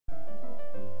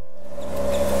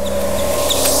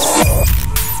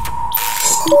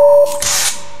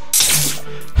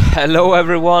Hello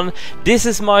everyone, this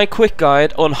is my quick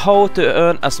guide on how to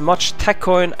earn as much tech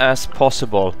coin as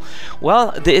possible.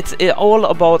 Well, it's all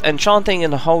about enchanting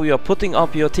and how you're putting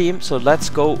up your team, so let's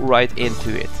go right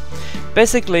into it.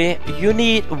 Basically, you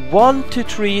need 1 to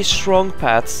 3 strong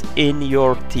pets in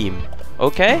your team,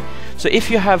 okay? So if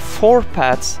you have 4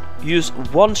 pets, use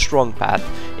 1 strong pet.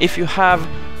 If you have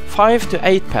 5 to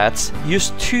 8 pets,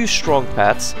 use 2 strong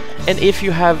pets, and if you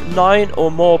have 9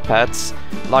 or more pets,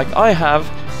 like I have,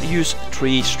 use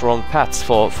 3 strong pets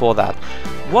for that.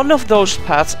 One of those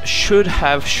pets should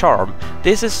have charm.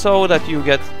 This is so that you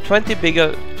get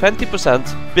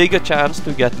 20% bigger chance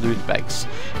to get loot bags.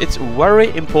 It's very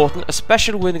important,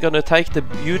 especially when you're gonna take the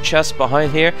huge chest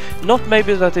behind here. Not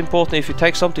maybe that important if you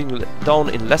take something down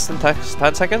in less than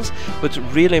 10 seconds, but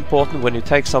really important when you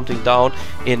take something down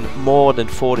in more than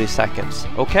 40 seconds.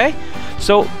 Okay?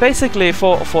 So basically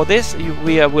for this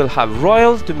we will have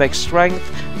royal to make strength,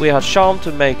 we have charm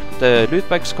to make the loot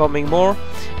bags coming more,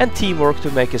 and teamwork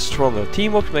to make it stronger.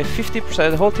 Teamwork to make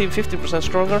 50%, the whole team 50%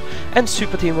 stronger, and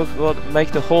super teamwork will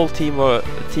make the whole team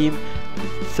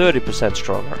 30%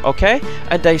 stronger. Okay?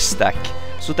 And they stack.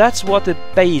 So that's what the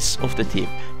base of the team.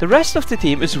 The rest of the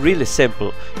team is really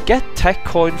simple. Get tech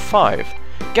coin 5.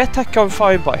 Get tech coin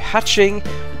 5 by hatching.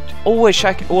 Always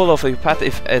check all of your pet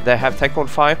if they have tech coin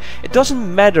 5. It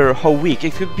doesn't matter how weak,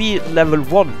 it could be level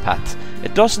 1 pet.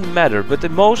 It doesn't matter, but the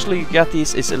mostly you get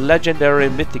these is legendary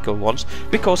and mythical ones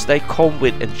because they come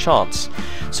with enchants.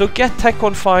 So get tech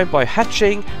coin 5 by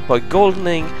hatching, by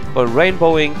goldening, by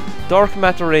rainbowing, dark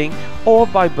mattering, or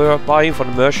by buying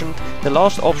from the merchant. The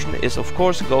last option is of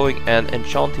course going and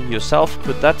enchanting yourself,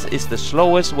 but that is the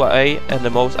slowest way and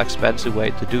the most expensive way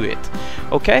to do it.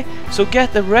 Okay, so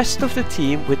get the rest of the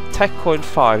team with tech coin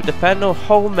 5, depending on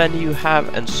how many you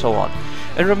have and so on.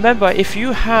 And remember, if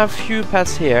you have few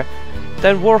pets here,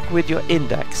 then work with your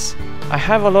index. I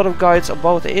have a lot of guides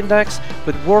about the index,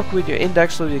 but work with your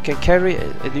index so you can carry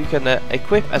and you can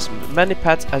equip as many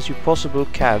pets as you possibly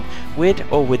can with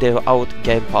or without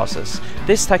game passes.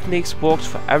 This technique works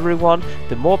for everyone.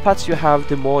 The more pets you have,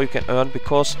 the more you can earn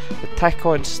because the tech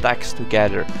coin stacks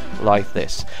together like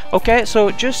this. Okay, so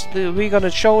just we're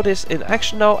gonna show this in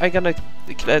action now. I'm gonna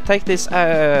take this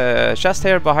chest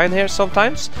here behind here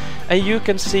sometimes, and you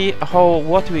can see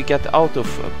what we get out of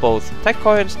both tech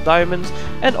coins, diamonds,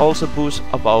 and also boost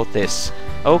about this.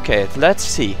 Okay, let's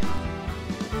see.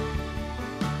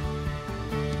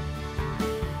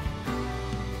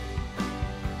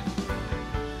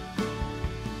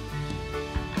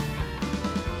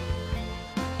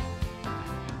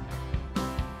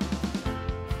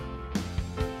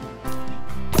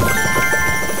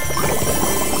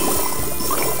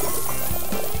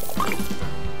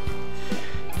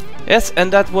 Yes,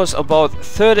 and that was about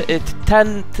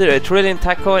 10 trillion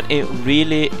tech coin in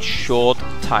really short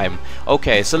time.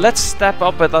 Okay, so let's step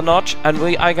up at a notch, and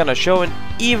we are gonna show an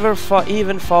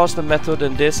even faster method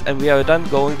than this, and we are then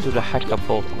going to the hacker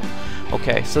portal.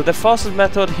 Okay, so the fastest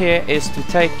method here is to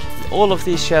take all of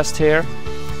these chests here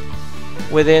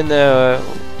within a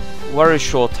very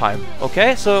short time.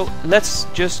 Okay, so let's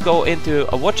just go into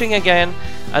a watching again,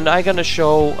 and I'm gonna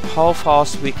show how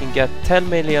fast we can get 10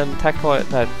 trillion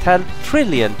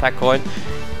tech coin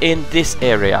in this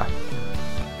area.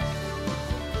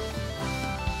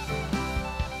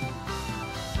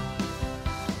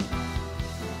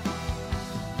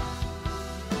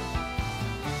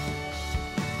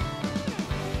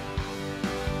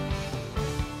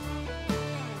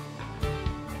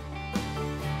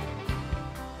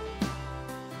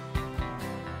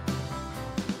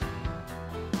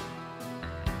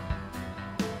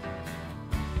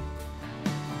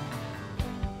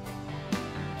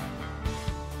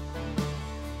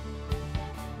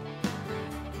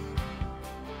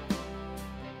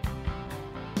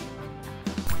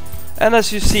 And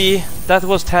as you see, that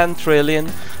was 10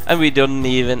 trillion, and we don't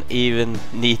even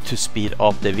need to speed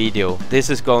up the video. This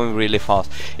is going really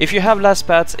fast. If you have less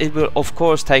pets, it will of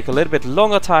course take a little bit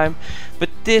longer time, but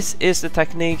this is the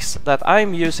techniques that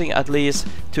I'm using at least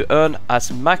to earn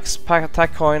as max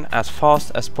tech coin as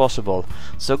fast as possible.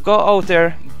 So go out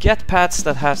there, get pets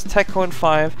that has tech coin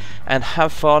 5 and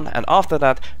have fun, and after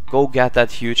that go get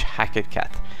that huge hacker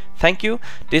cat. Thank you.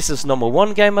 This is number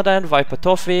 1 gamer then, Viper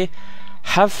Toffee.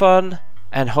 Have fun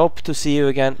and hope to see you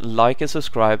again. Like and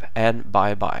subscribe, and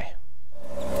bye bye.